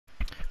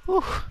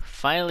Whew,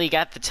 finally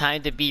got the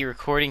time to be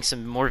recording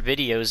some more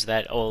videos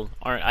that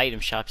aren't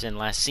item shops and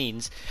last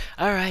scenes.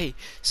 Alright,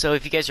 so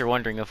if you guys are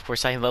wondering, of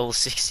course I am level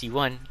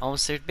 61,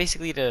 almost there,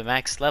 basically to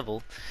max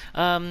level.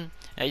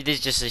 This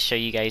is just to show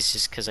you guys,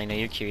 just because I know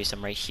you're curious,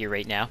 I'm right here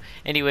right now.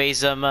 Anyways,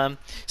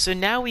 so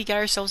now we got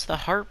ourselves the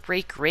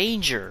Heartbreak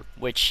Ranger,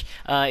 which,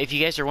 if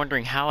you guys are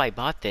wondering how I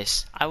bought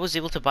this, I was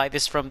able to buy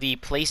this from the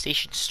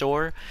PlayStation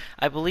Store.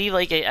 I believe,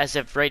 like, as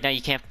of right now,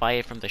 you can't buy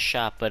it from the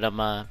shop, but,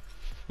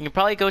 you can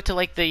probably go to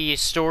like the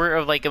store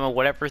of like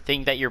whatever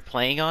thing that you're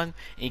playing on,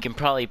 and you can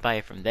probably buy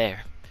it from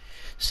there.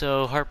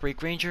 So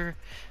Heartbreak Ranger,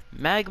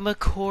 Magma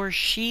Core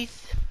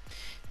Sheath,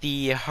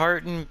 the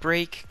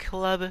Heartbreak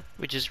Club,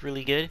 which is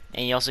really good,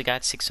 and you also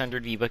got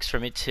 600 V-Bucks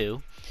from it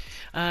too.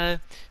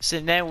 So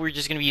now we're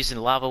just gonna be using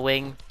Lava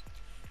Wing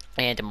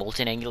and a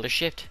Molten Angular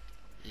Shift.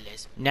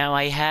 Now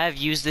I have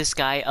used this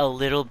guy a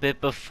little bit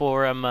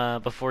before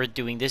before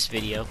doing this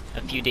video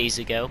a few days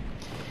ago.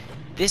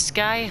 This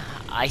guy,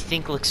 I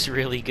think, looks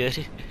really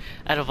good.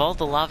 Out of all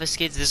the lava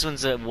skins, this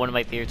one's one of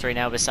my favorites right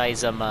now,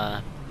 besides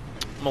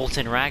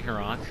Molten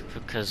Ragnarok,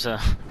 because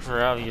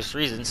for obvious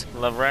reasons, I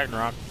love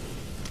Ragnarok.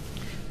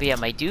 But yeah,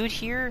 my dude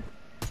here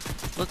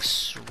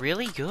looks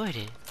really good.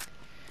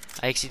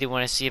 I actually do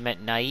want to see him at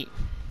night.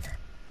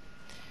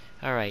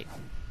 Alright.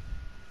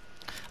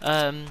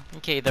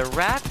 Okay, the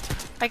wrap,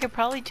 I could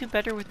probably do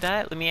better with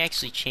that. Let me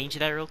actually change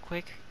that real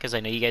quick, because I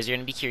know you guys are going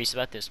to be curious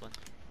about this one.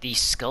 The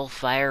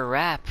Skullfire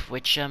wrap,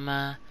 which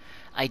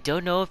I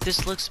don't know if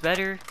this looks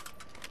better.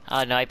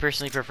 No, I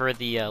personally prefer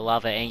the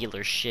Lava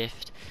Angular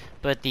Shift,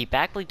 but the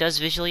backplate does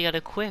visually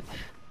unequip,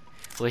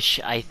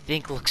 which I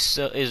think looks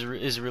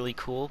is really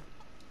cool.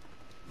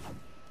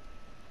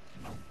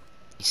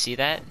 You see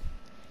that?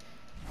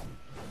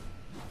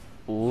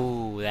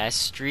 Ooh, that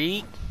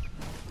streak.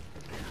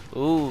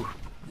 Ooh,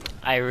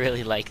 I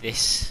really like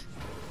this.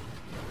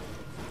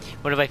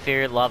 One of my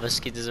favorite lava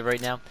skins as of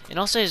right now. And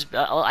also,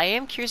 I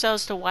am curious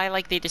as to why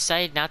like they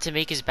decided not to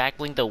make his back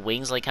bling the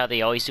wings like how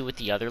they always do with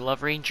the other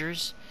Love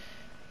Rangers.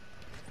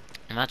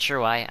 I'm not sure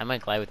why. I'm gonna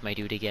glide with my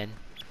dude again.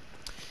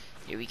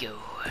 Here we go.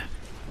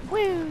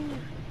 Woo!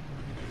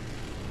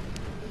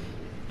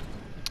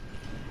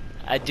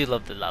 I do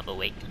love the lava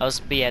wing.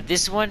 But yeah,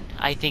 this one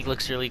I think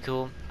looks really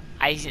cool.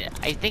 I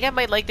think I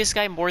might like this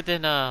guy more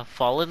than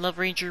Fallen Love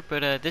Ranger,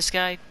 but this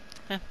guy,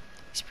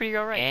 he's pretty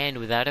alright. And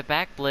without a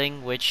back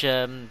bling, which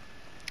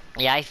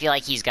yeah, I feel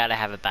like he's got to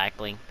have a back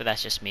bling, but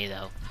that's just me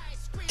though.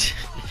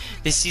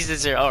 This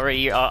seasons are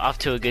already off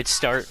to a good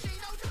start.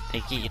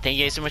 Thank you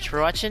guys so much for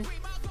watching,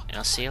 and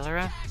I'll see you all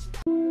around.